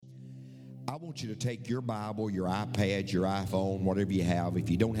I want you to take your Bible, your iPad, your iPhone, whatever you have. If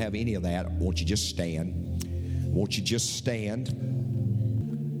you don't have any of that, I want you to just stand. I want you to just stand.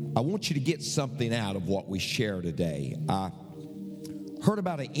 I want you to get something out of what we share today. I heard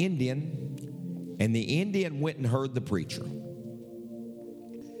about an Indian, and the Indian went and heard the preacher.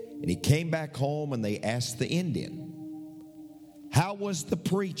 And he came back home, and they asked the Indian, "How was the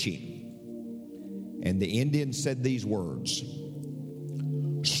preaching?" And the Indian said these words: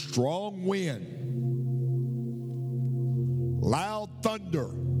 "Strong wind, loud thunder,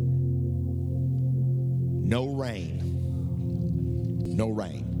 no rain." No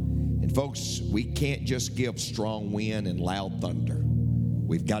rain. And folks, we can't just give strong wind and loud thunder.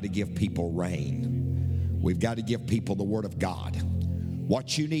 We've got to give people rain. We've got to give people the Word of God.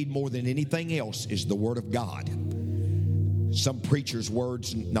 What you need more than anything else is the Word of God. Some preacher's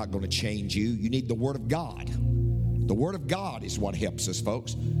words not going to change you. You need the Word of God. The Word of God is what helps us,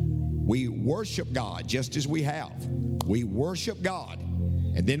 folks. We worship God just as we have. We worship God,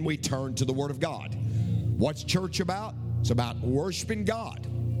 and then we turn to the Word of God. What's church about? It's about worshiping God.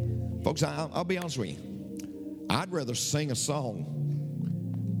 Folks, I'll be honest with you. I'd rather sing a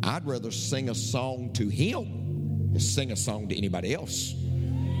song. I'd rather sing a song to Him than sing a song to anybody else.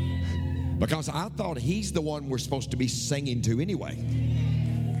 Because I thought He's the one we're supposed to be singing to anyway.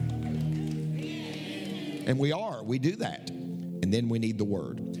 And we are. We do that. And then we need the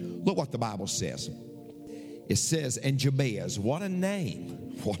Word. Look what the Bible says. It says, and Jabez, what a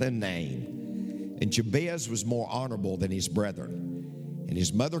name. What a name. And Jabez was more honorable than his brethren. And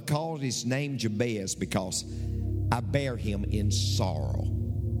his mother called his name Jabez because I bear him in sorrow.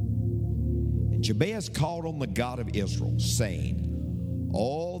 And Jabez called on the God of Israel, saying,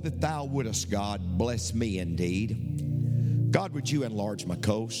 "Oh, that thou wouldest, God, bless me indeed. God, would you enlarge my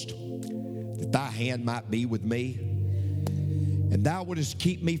coast, that thy hand might be with me, and thou wouldest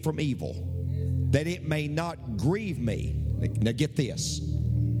keep me from evil, that it may not grieve me." Now get this.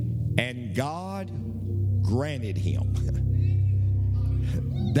 And God granted him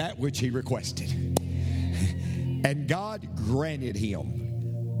that which he requested. And God granted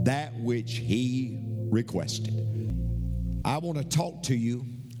him that which he requested. I want to talk to you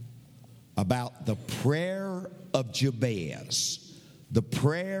about the prayer of Jabez. The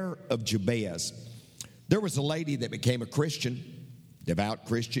prayer of Jabez. There was a lady that became a Christian, devout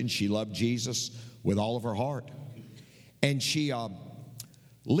Christian. She loved Jesus with all of her heart. And she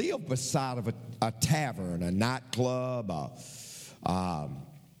lived beside of a tavern, a nightclub,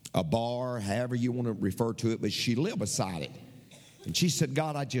 a bar, however you want to refer to it, but she lived beside it. And she said,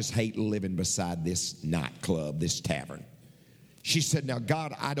 "God, I just hate living beside this nightclub, this tavern." She said, "Now,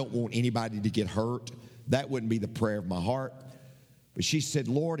 God, I don't want anybody to get hurt. That wouldn't be the prayer of my heart." But she said,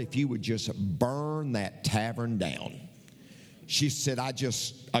 "Lord, if you would just burn that tavern down." She said, I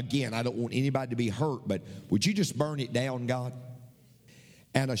don't want anybody to be hurt, but would you just burn it down, God?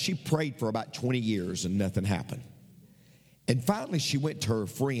 And she prayed for about 20 years and nothing happened. And finally she went to her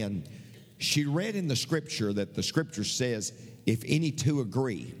friend. She read in the scripture that the scripture says, if any two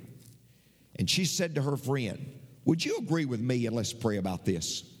agree. And she said to her friend, "Would you agree with me and let's pray about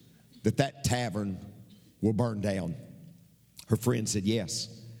this, that tavern will burn down?" Her friend said yes.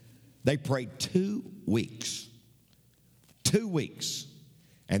 They prayed 2 weeks. 2 weeks.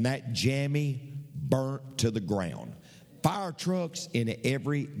 And that jammy burnt to the ground. Fire trucks in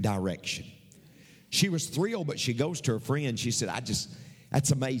every direction. She was thrilled, but she goes to her friend. She said,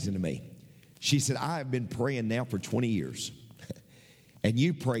 that's amazing to me. She said, "I have been praying now for 20 years. And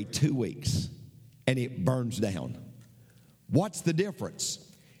you prayed 2 weeks, and it burns down. What's the difference?"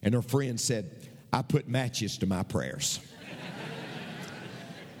 And her friend said, "I put matches to my prayers."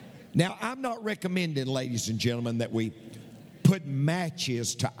 Now, I'm not recommending, ladies and gentlemen, that we put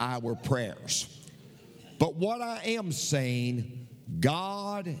matches to our prayers. But what I am saying,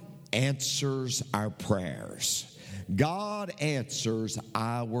 God answers our prayers. God answers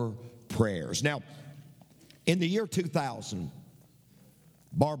our prayers. Now, in the year 2000,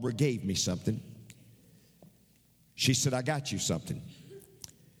 Barbara gave me something. She said, "I got you something."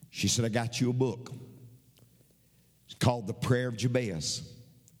 She said, "I got you a book. It's called The Prayer of Jabez."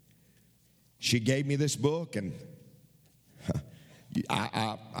 She gave me this book, and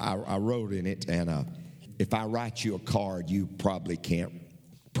I wrote in it, and if I write you a card, you probably can't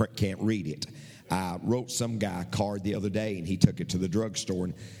read it. I wrote some guy a card the other day, and he took it to the drugstore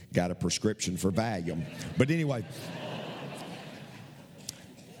and got a prescription for Valium. But anyway,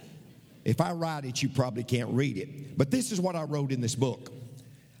 if I write it, you probably can't read it. But this is what I wrote in this book.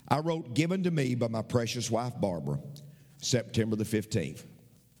 I wrote, "Given to me by my precious wife, Barbara, September the 15th,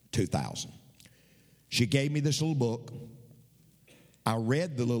 2000. She gave me this little book. I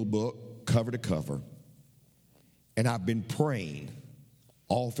read the little book cover to cover. And I've been praying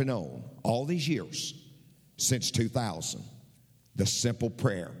off and on all these years since 2000. The simple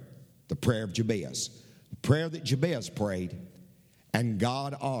prayer, the prayer of Jabez. The prayer that Jabez prayed, and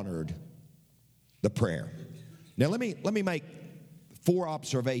God honored the prayer. Now let me make 4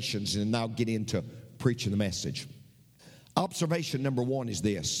 observations, and then I'll get into preaching the message. Observation number 1 is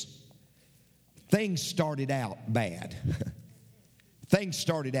this. Things started out bad. Things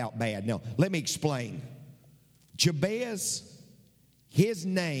started out bad. Now, let me explain. Jabez, his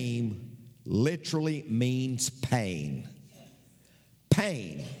name literally means pain.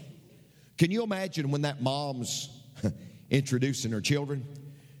 Pain. Can you imagine when that mom's introducing her children?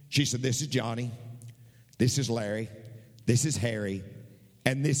 She said, this is Johnny, this is Larry, this is Harry,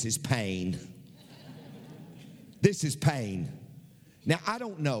 and this is Pain. This is Pain. Now, I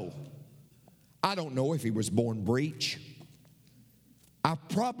don't know if he was born breech. I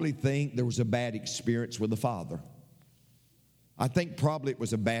probably think there was a bad experience with the father. I think probably it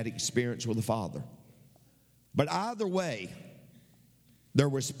was a bad experience with the father. But either way, there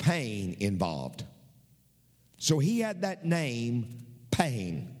was pain involved. So he had that name,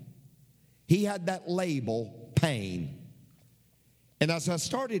 Pain. He had that label, Pain. And as I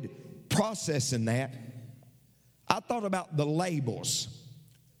started processing that, I thought about the labels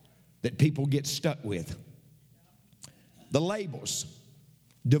that people get stuck with. The labels: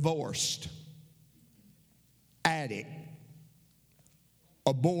 divorced, addict,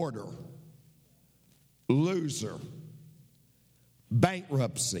 aborter, loser,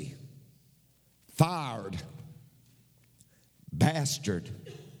 bankruptcy, fired, bastard.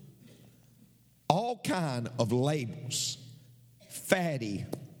 All kind of labels. Fatty,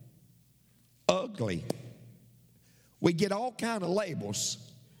 ugly. We get all kind of labels.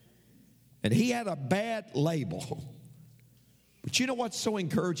 And he had a bad label. But you know what's so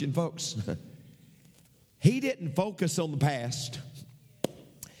encouraging, folks? He didn't focus on the past.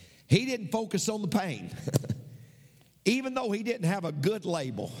 He didn't focus on the pain. Even though he didn't have a good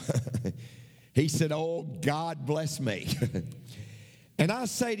label, he said, oh, God bless me. And I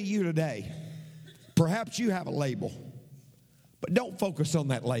say to you today, perhaps you have a label, but don't focus on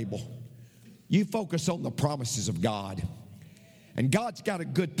that label. You focus on the promises of God. And God's got a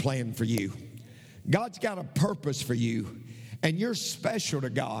good plan for you. God's got a purpose for you. And you're special to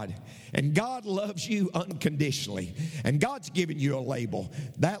God. And God loves you unconditionally. And God's given you a label.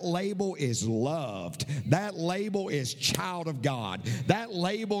 That label is loved. That label is child of God. That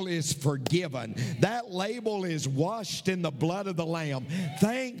label is forgiven. That label is washed in the blood of the Lamb.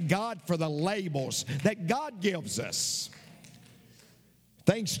 Thank God for the labels that God gives us.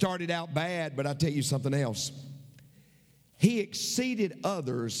 Things started out bad, but I'll tell you something else. He exceeded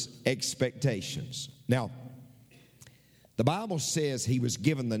others' expectations. Now, the Bible says he was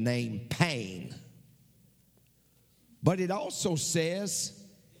given the name Pain. But it also says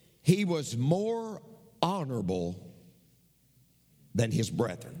he was more honorable than his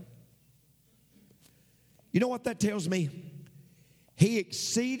brethren. You know what that tells me? He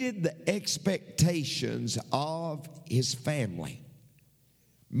exceeded the expectations of his family.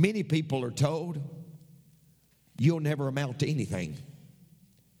 Many people are told, you'll never amount to anything.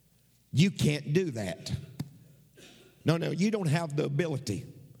 You can't do that. No, you don't have the ability.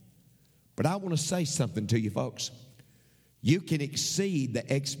 But I want to say something to you, folks. You can exceed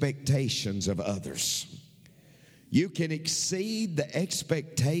the expectations of others. You can exceed the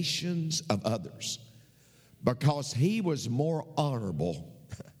expectations of others because he was more honorable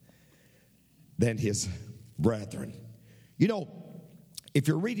than his brethren. You know, if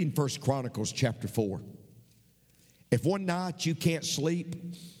you're reading 1 Chronicles chapter 4, if one night you can't sleep,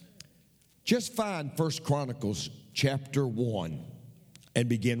 just find 1 Chronicles chapter 1 and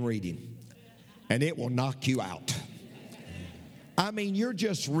begin reading, and it will knock you out. I mean, you're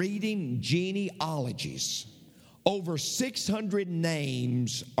just reading genealogies. Over 600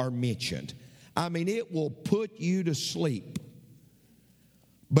 names are mentioned. I mean, it will put you to sleep.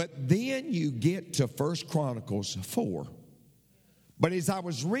 But then you get to 1 Chronicles 4. But as I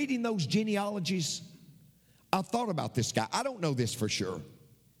was reading those genealogies, I thought about this guy. I don't know this for sure.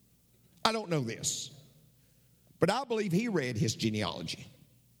 I don't know this. But I believe he read his genealogy.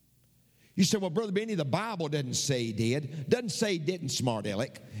 You say, well, Brother Benny, the Bible doesn't say he did. Doesn't say he didn't, smart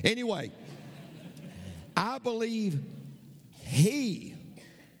aleck. Anyway, I believe he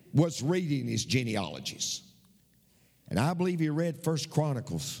was reading his genealogies. And I believe he read 1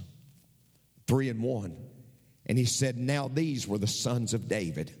 Chronicles 3 and 1. And he said, now these were the sons of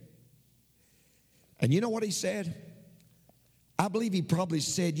David. And you know what he said? I believe he probably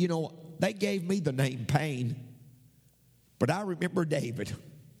said, you know, they gave me the name Pain, but I remember David.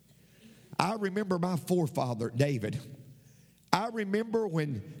 I remember my forefather, David. I remember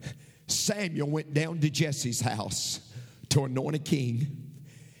when Samuel went down to Jesse's house to anoint a king.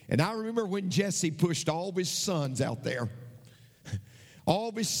 And I remember when Jesse pushed all of his sons out there. All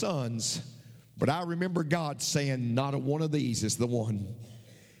of his sons. But I remember God saying, not a one of these is the one.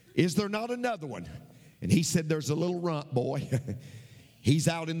 Is there not another one? And he said, there's a little runt boy. He's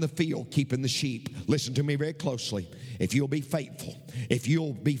out in the field keeping the sheep. Listen to me very closely. If you'll be faithful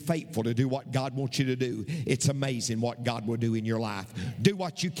to do what God wants you to do, it's amazing what God will do in your life. Do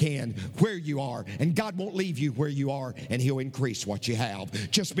what you can where you are, and God won't leave you where you are, and He'll increase what you have.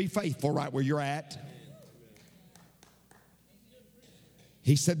 Just be faithful right where you're at.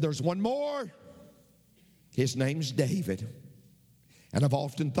 He said, there's one more. His name's David. And I've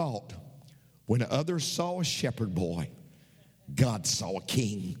often thought, when others saw a shepherd boy, God saw a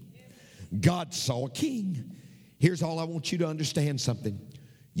king. God saw a king. Here's all I want you to understand something.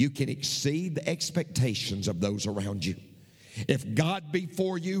 You can exceed the expectations of those around you. If God be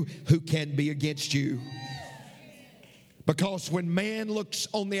for you, who can be against you? Because when man looks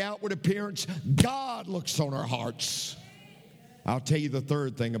on the outward appearance, God looks on our hearts. I'll tell you the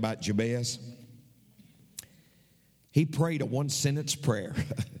third thing about Jabez. He prayed a one-sentence prayer.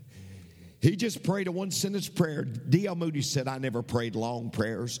 He just prayed a one-sentence prayer. D.L. Moody said, I never prayed long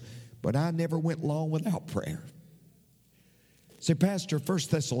prayers, but I never went long without prayer. Say, Pastor, 1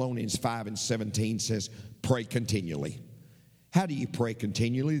 Thessalonians 5:17 says, pray continually. How do you pray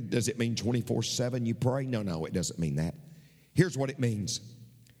continually? Does it mean 24/7 you pray? No, it doesn't mean that. Here's what it means.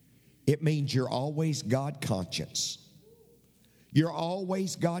 It means you're always God conscious. You're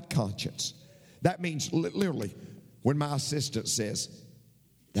always God conscious. That means literally, when my assistant says,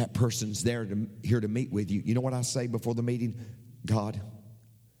 that person's here to meet with you, you know what I say before the meeting? God,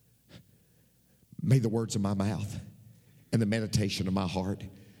 may the words of my mouth and the meditation of my heart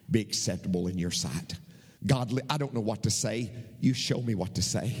be acceptable in your sight. God, I don't know what to say. You show me what to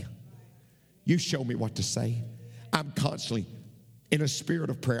say. You show me what to say. I'm constantly in a spirit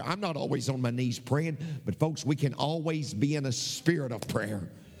of prayer. I'm not always on my knees praying, but folks, we can always be in a spirit of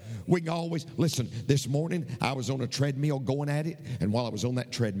prayer. We can always, listen, this morning I was on a treadmill going at it, and while I was on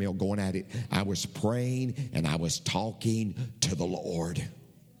that treadmill going at it, I was praying and I was talking to the Lord.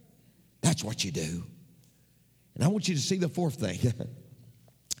 That's what you do. And I want you to see the fourth thing.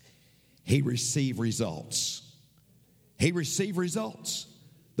 He received results. He received results.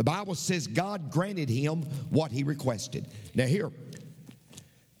 The Bible says God granted him what he requested. Now here,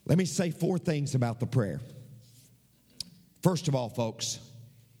 let me say four things about the prayer. First of all, folks,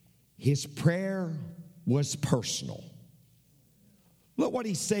 his prayer was personal. Look what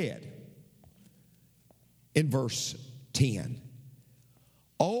he said in verse 10.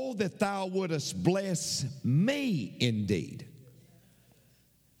 Oh, that thou wouldest bless me indeed.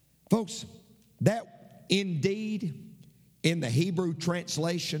 Folks, that indeed in the Hebrew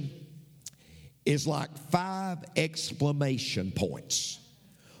translation is like 5 exclamation points.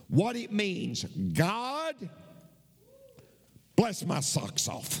 What it means, God, bless my socks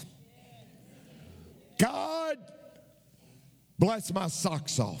off. God, bless my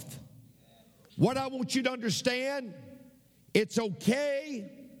socks off. What I want you to understand, it's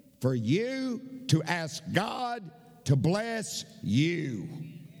okay for you to ask God to bless you.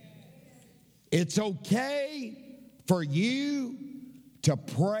 It's okay for you to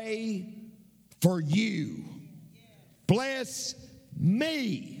pray for you. Bless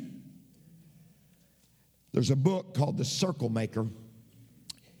me. There's a book called The Circle Maker.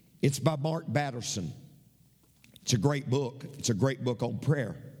 It's by Mark Batterson. It's a great book. It's a great book on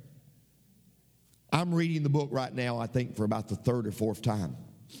prayer. I'm reading the book right now, I think, for about the 3rd or 4th time.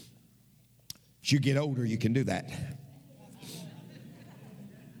 As you get older, you can do that.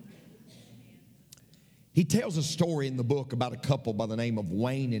 He tells a story in the book about a couple by the name of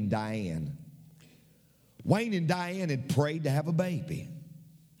Wayne and Diane. Wayne and Diane had prayed to have a baby.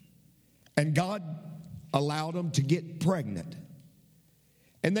 And God allowed them to get pregnant.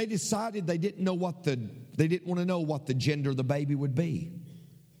 And they decided they didn't want to know what the gender of the baby would be.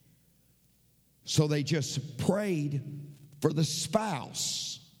 So they just prayed for the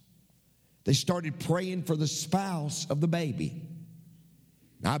spouse. They started praying for the spouse of the baby.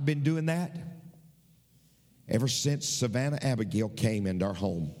 Now, I've been doing that ever since Savannah Abigail came into our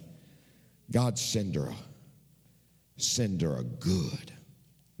home. God send her a good,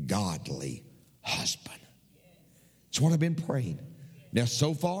 godly husband. That's what I've been praying. Now,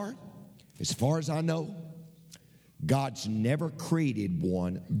 so far as I know, God's never created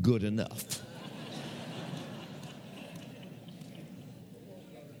one good enough.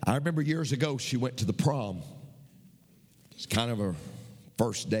 I remember years ago, she went to the prom. It's kind of a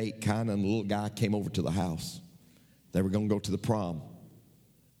first date kind of, and the little guy came over to the house. They were going to go to the prom.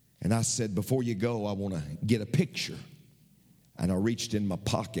 And I said, before you go, I want to get a picture. And I reached in my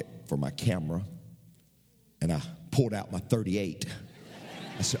pocket for my camera, and I pulled out my .38.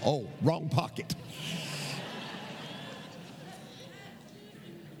 I said, oh, wrong pocket.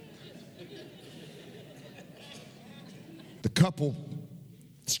 The couple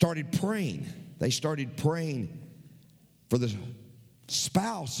started praying. They started praying for the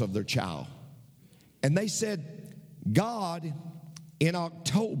spouse of their child. And they said, God, in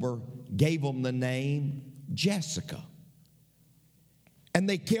October, gave them the name Jessica. And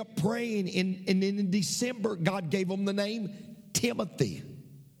they kept praying, and in December, God gave them the name Timothy.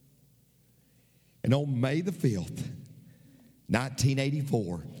 And on May the 5th,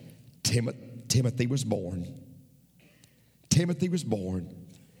 1984, Timothy was born. Timothy was born.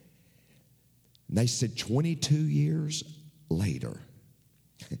 And they said 22 years later,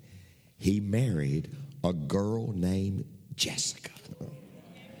 he married a girl named Jessica.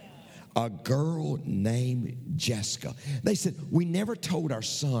 A girl named Jessica. They said, we never told our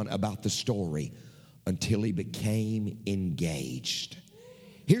son about the story until he became engaged.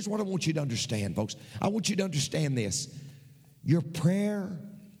 Here's what I want you to understand, folks. I want you to understand this. Your prayer,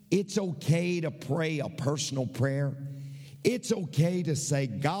 it's okay to pray a personal prayer. It's okay to say,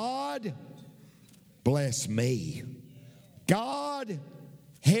 God, bless me. God,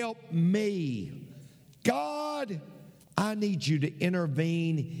 help me. God, I need you to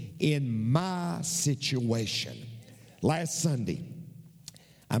intervene in my situation. Last Sunday,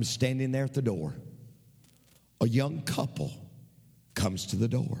 I'm standing there at the door. A young couple comes to the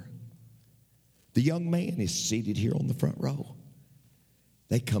door. The young man is seated here on the front row.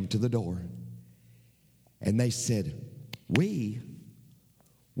 They come to the door, and they said, we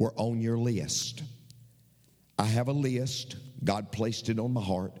were on your list. I have a list. God placed it on my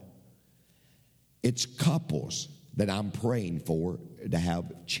heart. It's couples that I'm praying for to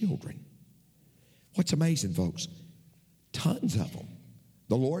have children. What's amazing, folks? Tons of them.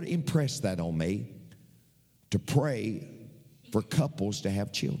 The Lord impressed that on me to pray for couples to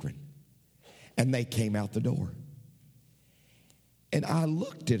have children. And they came out the door. And I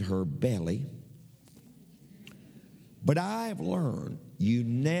looked at her belly, but I've learned you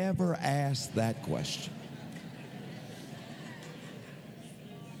never ask that question.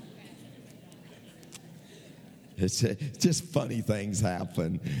 It's just funny things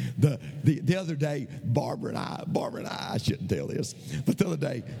happen. The other day, Barbara and I shouldn't tell this, but the other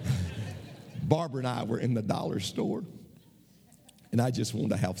day, Barbara and I were in the dollar store, and I just wanted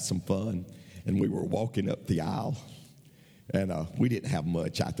to have some fun, and we were walking up the aisle, and we didn't have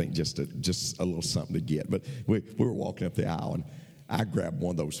much, I think just a little something to get, but we were walking up the aisle, and I grabbed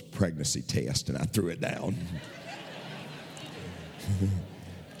one of those pregnancy tests, and I threw it down.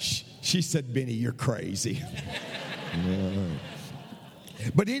 She said, Benny, you're crazy.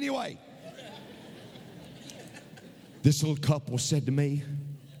 But anyway, this little couple said to me,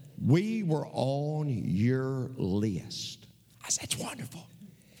 we were on your list. I said, that's wonderful.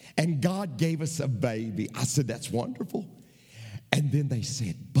 And God gave us a baby. I said, that's wonderful. And then they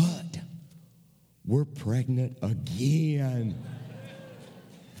said, but we're pregnant again.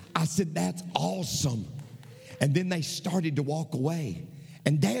 I said, that's awesome. And then they started to walk away.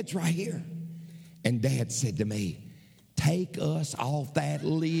 And Dad's right here. And Dad said to me, take us off that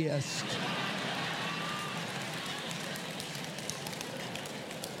list.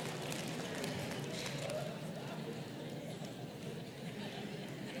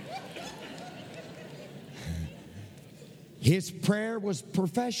 His prayer was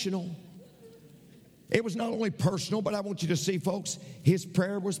professional. It was not only personal, but I want you to see, folks, his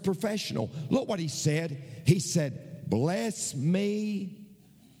prayer was professional. Look what he said. He said, bless me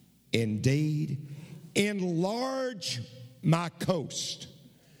indeed, enlarge my coast.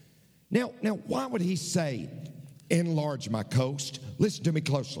 Now, why would he say, enlarge my coast? Listen to me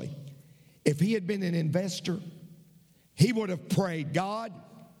closely. If he had been an investor, he would have prayed, God,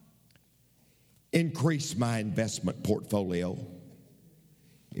 increase my investment portfolio.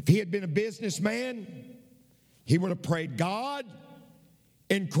 If he had been a businessman, he would have prayed, God,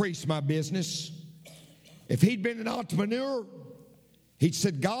 increase my business. If he'd been an entrepreneur, he'd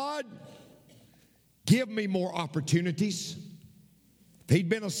said, God, give me more opportunities. If he'd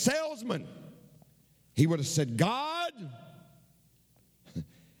been a salesman, he would have said, God,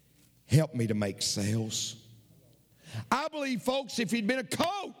 help me to make sales. I believe, folks, if he'd been a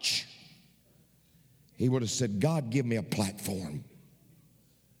coach, he would have said, God, give me a platform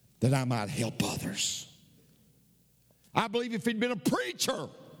that I might help others. I believe if he'd been a preacher,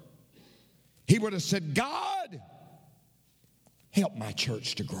 he would have said, God, help my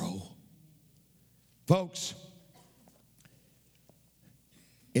church to grow. Folks,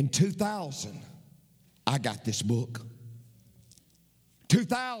 in 2000, I got this book.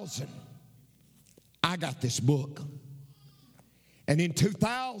 2000, I got this book. And in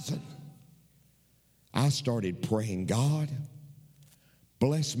 2000, I started praying, God,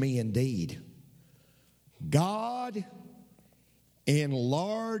 bless me indeed. God,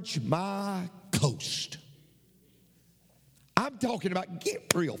 enlarge my coast. I'm talking about,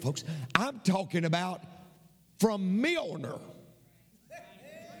 get real, folks. I'm talking about from Milner.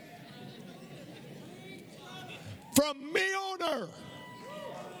 From Milner.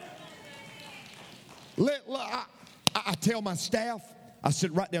 I tell my staff, I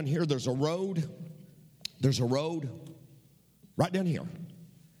said, right down here, there's a road. There's a road right down here.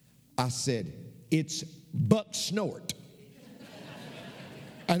 I said, it's Buck Snort.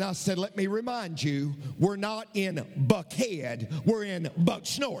 And I said, let me remind you, we're not in Buckhead, we're in Buck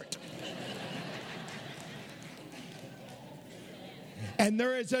Snort. And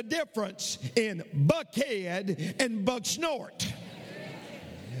there is a difference in Buckhead and Buck Snort.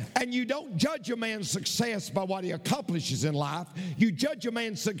 And you don't judge a man's success by what he accomplishes in life. You judge a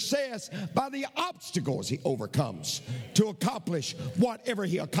man's success by the obstacles he overcomes to accomplish whatever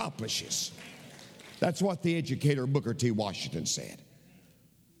he accomplishes. That's what the educator Booker T. Washington said.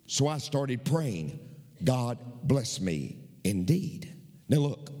 So I started praying, God bless me indeed. Now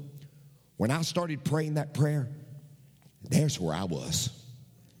look, when I started praying that prayer, there's where I was.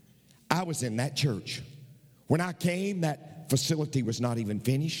 I was in that church. When I came, that facility was not even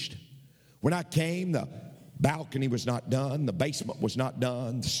finished. When I came, the balcony was not done, the basement was not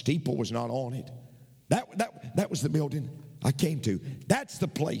done, the steeple was not on it. That was the building I came to. That's the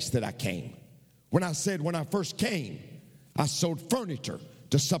place that I came. When I said when I first came, I sold furniture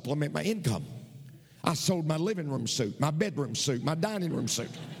to supplement my income. I sold my living room suit, my bedroom suit, my dining room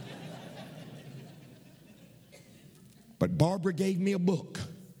suit. But Barbara gave me a book,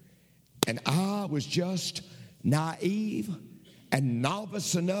 and I was just naive and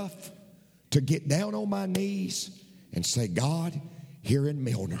novice enough to get down on my knees and say, God, here in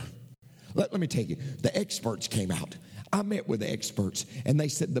Milner. Let me tell you, the experts came out. I met with the experts, and they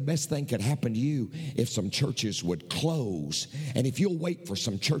said the best thing could happen to you if some churches would close. And if you'll wait for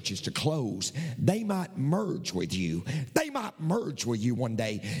some churches to close, they might merge with you. They might merge with you one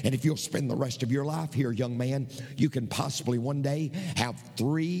day. And if you'll spend the rest of your life here, young man, you can possibly one day have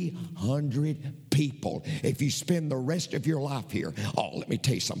 300 people. If you spend the rest of your life here, oh, let me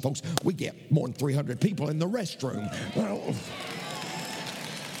tell you something, folks. We get more than 300 people in the restroom. Well,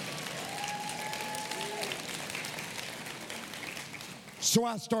 so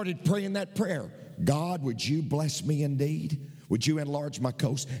I started praying that prayer. God, would you bless me indeed? Would you enlarge my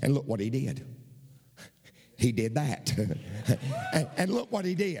coast? And look what he did. He did that. and look what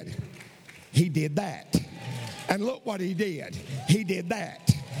he did. He did that. And look what he did. He did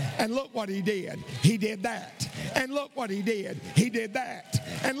that. And look what he did. He did that. And look what he did. He did that.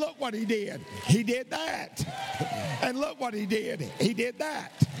 And look what he did. He did that. And look what he did. He did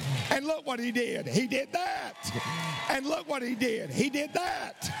that. And look what he did. He did that. And look what he did. He did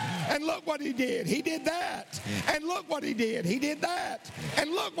that. And look what he did. He did that. And look what he did. He did that.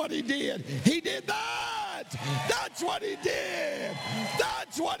 And look what he did. He did that. That's what he did.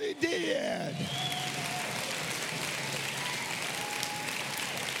 That's what he did.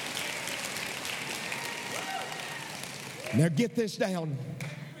 Now get this down.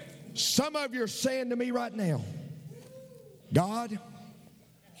 Some of you are saying to me right now, God,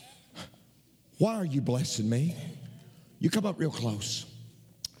 why are you blessing me? You come up real close.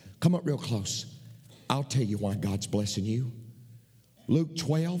 Come up real close. I'll tell you why God's blessing you. Luke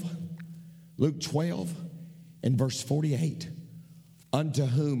 12 and verse 48. Unto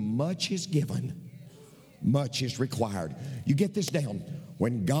whom much is given, much is required. You get this down.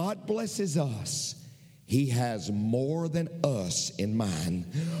 When God blesses us, he has more than us in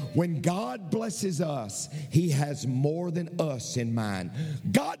mind. When God blesses us, he has more than us in mind.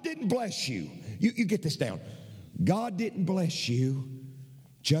 God didn't bless you. You get this down. God didn't bless you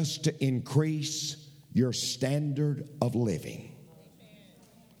just to increase your standard of living.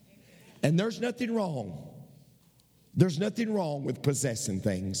 And there's nothing wrong. There's nothing wrong with possessing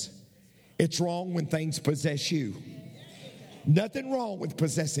things. It's wrong when things possess you. Nothing wrong with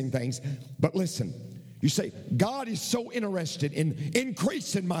possessing things. But listen, you say, God is so interested in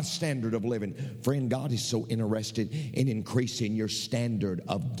increasing my standard of living. Friend, God is so interested in increasing your standard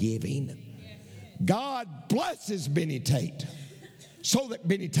of giving. God blesses Benny Tate so that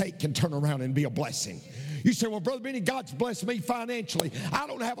Benny Tate can turn around and be a blessing. You say, well, Brother Benny, God's blessed me financially. I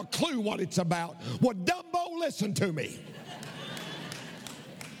don't have a clue what it's about. Well, Dumbo, listen to me.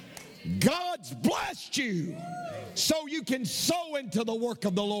 God's blessed you so you can sow into the work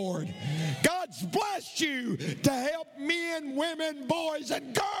of the Lord. God's blessed you to help men, women, boys,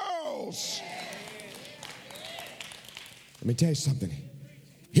 and girls. Let me tell you something.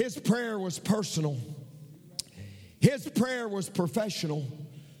 His prayer was personal. His prayer was professional.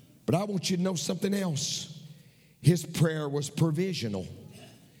 But I want you to know something else. His prayer was provisional.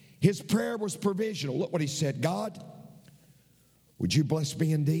 His prayer was provisional. Look what he said. God, would you bless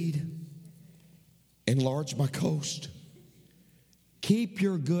me indeed? Enlarge my coast. Keep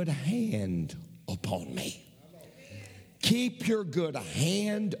your good hand upon me. Keep your good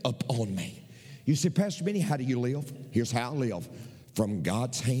hand upon me. You say, Pastor Benny, how do you live? Here's how I live. From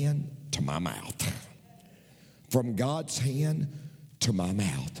God's hand to my mouth. From God's hand to my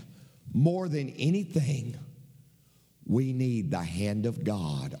mouth. More than anything, we need the hand of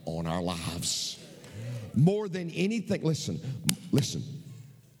God on our lives. More than anything, listen,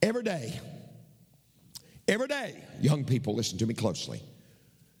 every day, young people, listen to me closely.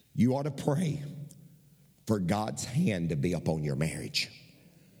 You ought to pray for God's hand to be upon your marriage.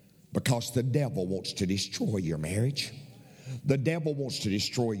 Because the devil wants to destroy your marriage. The devil wants to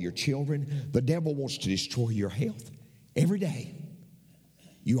destroy your children. The devil wants to destroy your health. Every day,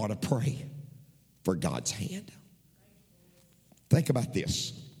 you ought to pray for God's hand. Think about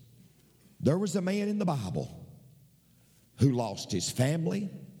this. There was a man in the Bible who lost his family.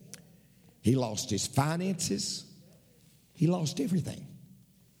 He lost his finances. He lost everything.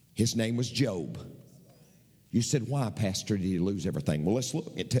 His name was Job. You said, why, Pastor, did he lose everything? Well, let's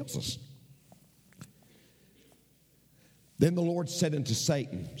look. It tells us. Then the Lord said unto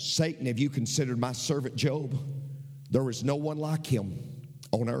Satan, Satan, have you considered my servant Job? There is no one like him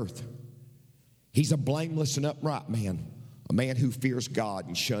on earth. He's a blameless and upright man, a man who fears God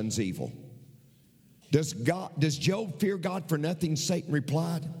and shuns evil. Does Job fear God for nothing? Satan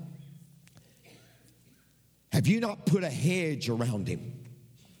replied. Have you not put a hedge around him?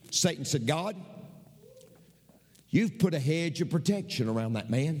 Satan said, God, you've put a hedge of protection around that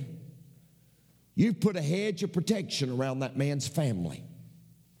man. You've put a hedge of protection around that man's family.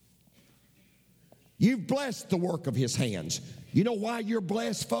 You've blessed the work of his hands. You know why you're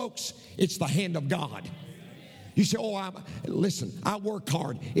blessed, folks? It's the hand of God. You say, listen, I work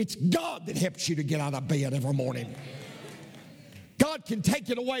hard. It's God that helps you to get out of bed every morning. God can take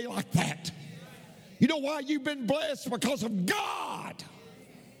it away like that. You know why you've been blessed? Because of God.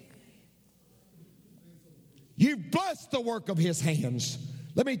 You've blessed the work of his hands.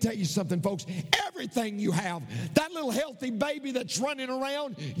 Let me tell you something, folks. Everything you have, that little healthy baby that's running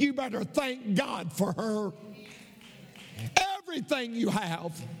around, you better thank God for her. Everything you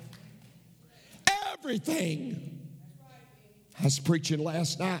have. Everything. I was preaching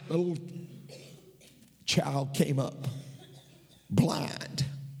last night. A little child came up blind.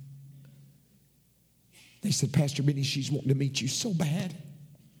 They said, Pastor Benny, she's wanting to meet you so bad.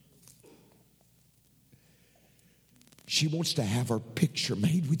 She wants to have her picture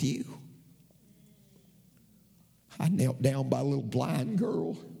made with you. I knelt down by a little blind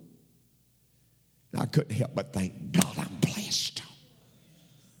girl. And I couldn't help but think, God, I'm blessed.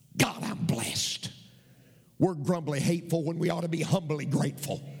 God, I'm blessed. We're grumbly hateful when we ought to be humbly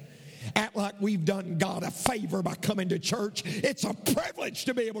grateful. Act like we've done God a favor by coming to church. It's a privilege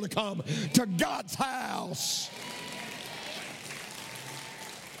to be able to come to God's house.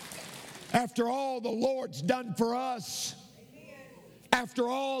 After all the Lord's done for us, after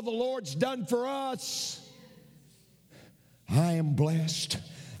all the Lord's done for us, I am blessed.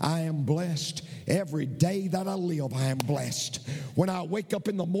 I am blessed. Every day that I live, I am blessed. When I wake up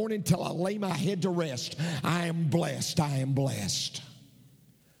in the morning till I lay my head to rest, I am blessed. I am blessed.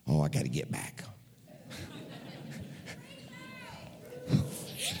 Oh, I got to get back.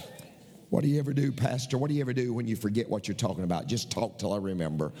 What do you ever do, Pastor? What do you ever do when you forget what you're talking about? Just talk till I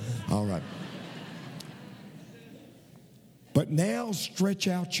remember. All right. But now stretch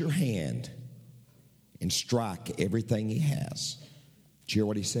out your hand and strike everything he has. Did you hear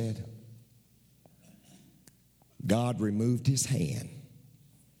what he said? God removed his hand.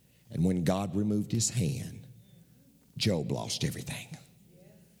 And when God removed his hand, Job lost everything.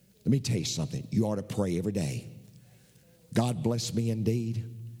 Let me tell you something. You ought to pray every day. God bless me indeed.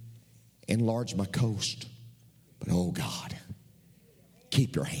 Enlarge my coast. But oh God,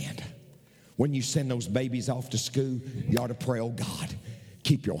 keep your hand. When you send those babies off to school, you ought to pray, oh God,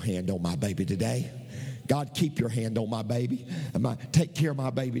 keep your hand on my baby today. God, keep your hand on my baby. Take care of my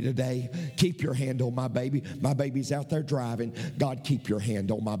baby today. Keep your hand on my baby. My baby's out there driving. God, keep your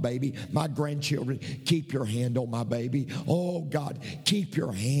hand on my baby. My grandchildren, keep your hand on my baby. Oh, God, keep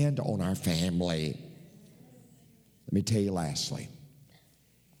your hand on our family. Let me tell you lastly.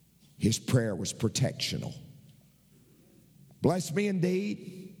 His prayer was protectional. Bless me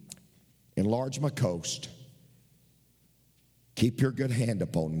indeed, enlarge my coast, keep your good hand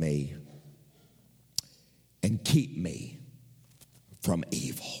upon me, and keep me from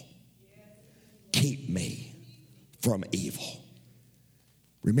evil. Keep me from evil.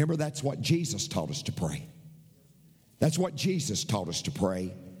 Remember, that's what Jesus taught us to pray. That's what Jesus taught us to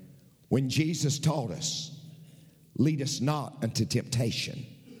pray when Jesus taught us, lead us not unto temptation,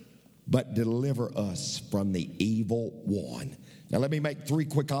 but deliver us from the evil one. Now let me make 3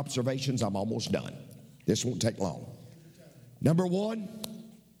 quick observations. I'm almost done. This won't take long. Number 1,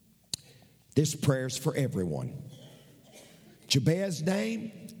 this prayer's for everyone. Jabez's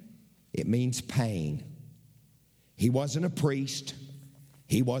name, it means pain. He wasn't a priest.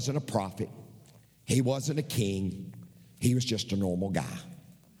 He wasn't a prophet. He wasn't a king. He was just a normal guy.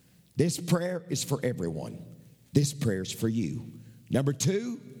 This prayer is for everyone. This prayer is for you. Number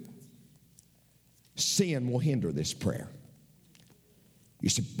 2, sin will hinder this prayer. You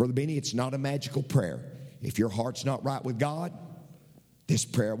said, Brother Benny, it's not a magical prayer. If your heart's not right with God, this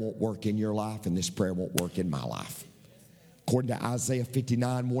prayer won't work in your life, and this prayer won't work in my life. According to Isaiah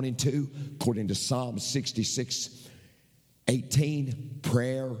 59, 1 and 2, according to Psalm 66, 18,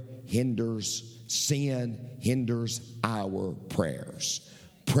 prayer hinders, sin hinders our prayers.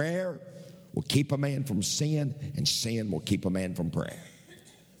 Prayer will keep a man from sin, and sin will keep a man from prayer.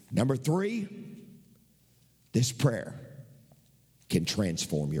 Number 3, this prayer can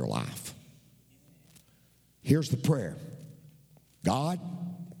transform your life. Here's the prayer. God,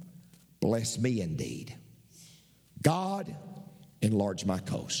 bless me indeed. God, enlarge my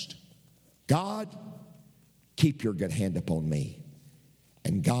coast. God, keep your good hand upon me.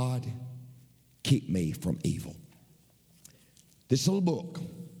 And God, keep me from evil. This little book,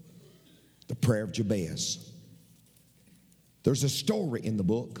 The Prayer of Jabez. There's a story in the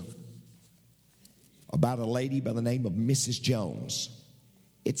book about a lady by the name of Mrs. Jones.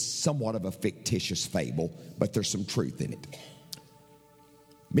 It's somewhat of a fictitious fable, but there's some truth in it.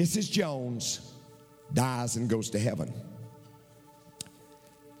 Mrs. Jones dies and goes to heaven.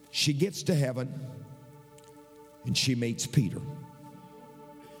 She gets to heaven and she meets Peter.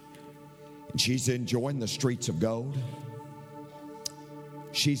 And she's enjoying the streets of gold.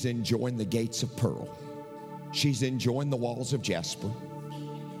 She's enjoying the gates of pearl. She's enjoying the walls of jasper.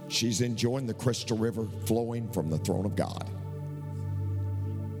 She's enjoying the crystal river flowing from the throne of God.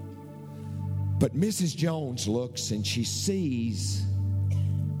 But Mrs. Jones looks and she sees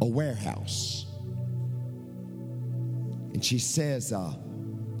a warehouse. And she says,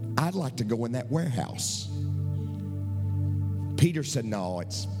 I'd like to go in that warehouse. Peter said, no,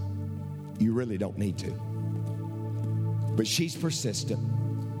 you really don't need to. But she's persistent.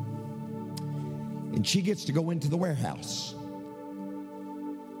 And she gets to go into the warehouse.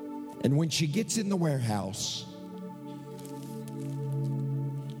 And when she gets in the warehouse,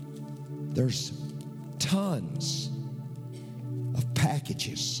 there's tons of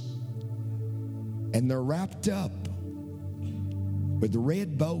packages. And they're wrapped up with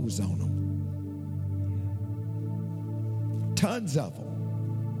red bows on them. Tons of them.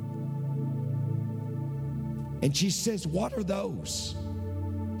 And she says, what are those?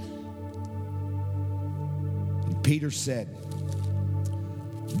 And Peter said,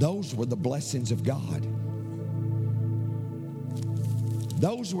 those were the blessings of God.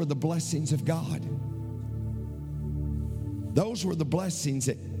 Those were the blessings of God. Those were the blessings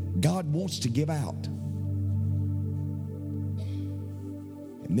that God wants to give out.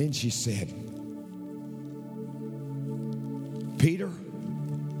 And then she said, Peter,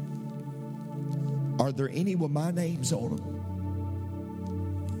 are there any with my names on them?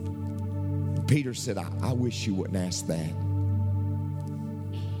 And Peter said, I wish you wouldn't ask that.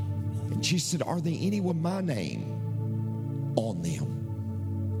 And she said, are there any with my name on them?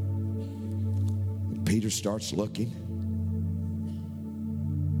 And Peter starts looking.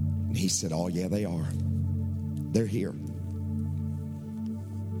 And he said, oh yeah, they are. They're here.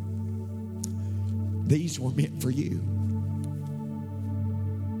 These were meant for you.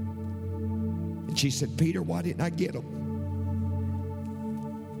 And she said, Peter, why didn't I get them?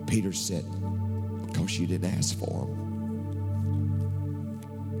 Peter said, because you didn't ask for them.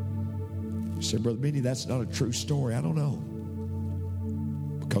 He said, Brother Benny, that's not a true story. I don't know.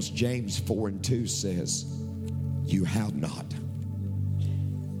 Because James 4:2 says, you have not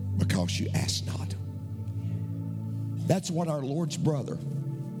because you ask not. That's what our Lord's brother,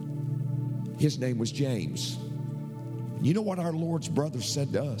 his name was James. You know what our Lord's brother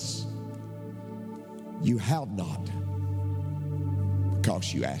said to us? You have not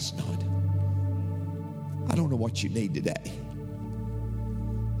because you ask not. I don't know what you need today.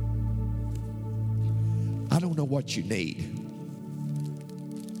 I don't know what you need,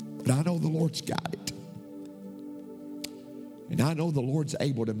 but I know the Lord's got it. And I know the Lord's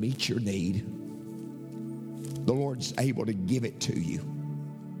able to meet your need. The Lord's able to give it to you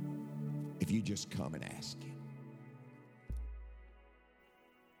if you just come and ask Him.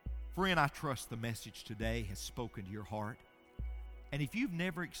 Friend, I trust the message today has spoken to your heart. And if you've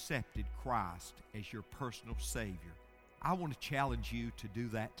never accepted Christ as your personal Savior, I want to challenge you to do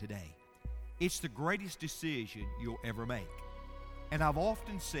that today. It's the greatest decision you'll ever make. And I've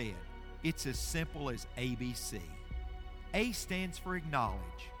often said it's as simple as ABC. A stands for acknowledge.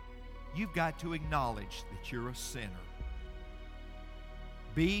 You've got to acknowledge that you're a sinner.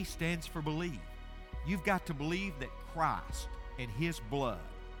 B stands for believe. You've got to believe that Christ and His blood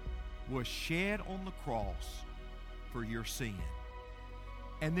was shed on the cross for your sin.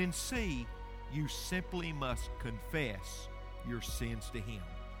 And then C, you simply must confess your sins to Him.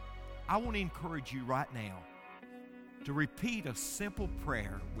 I want to encourage you right now to repeat a simple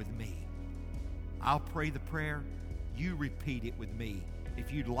prayer with me. I'll pray the prayer. You repeat it with me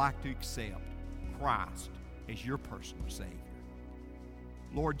if you'd like to accept Christ as your personal Savior.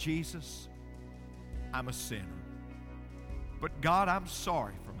 Lord Jesus, I'm a sinner. But God, I'm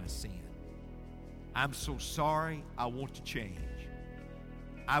sorry for my sin. I'm so sorry. I want to change.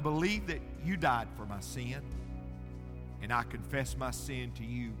 I believe that you died for my sin, and I confess my sin to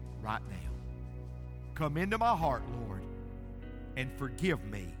you right now. Come into my heart, Lord, and forgive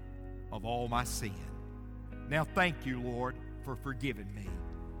me of all my sin. Now thank you, Lord, for forgiving me.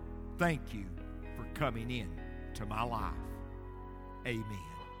 Thank you for coming in to my life. Amen.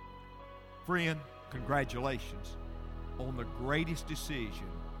 Friend, congratulations on the greatest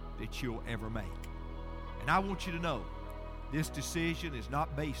decision that you'll ever make. And I want you to know, this decision is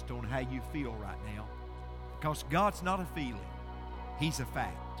not based on how you feel right now, because God's not a feeling. He's a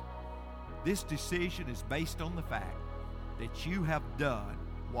fact. This decision is based on the fact that you have done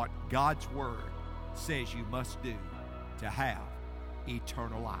what God's Word says you must do to have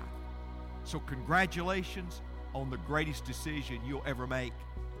eternal life. So congratulations on the greatest decision you'll ever make,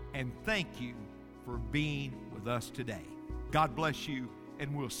 and thank you for being with us today. God bless you,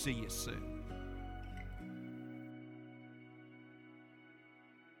 and we'll see you soon.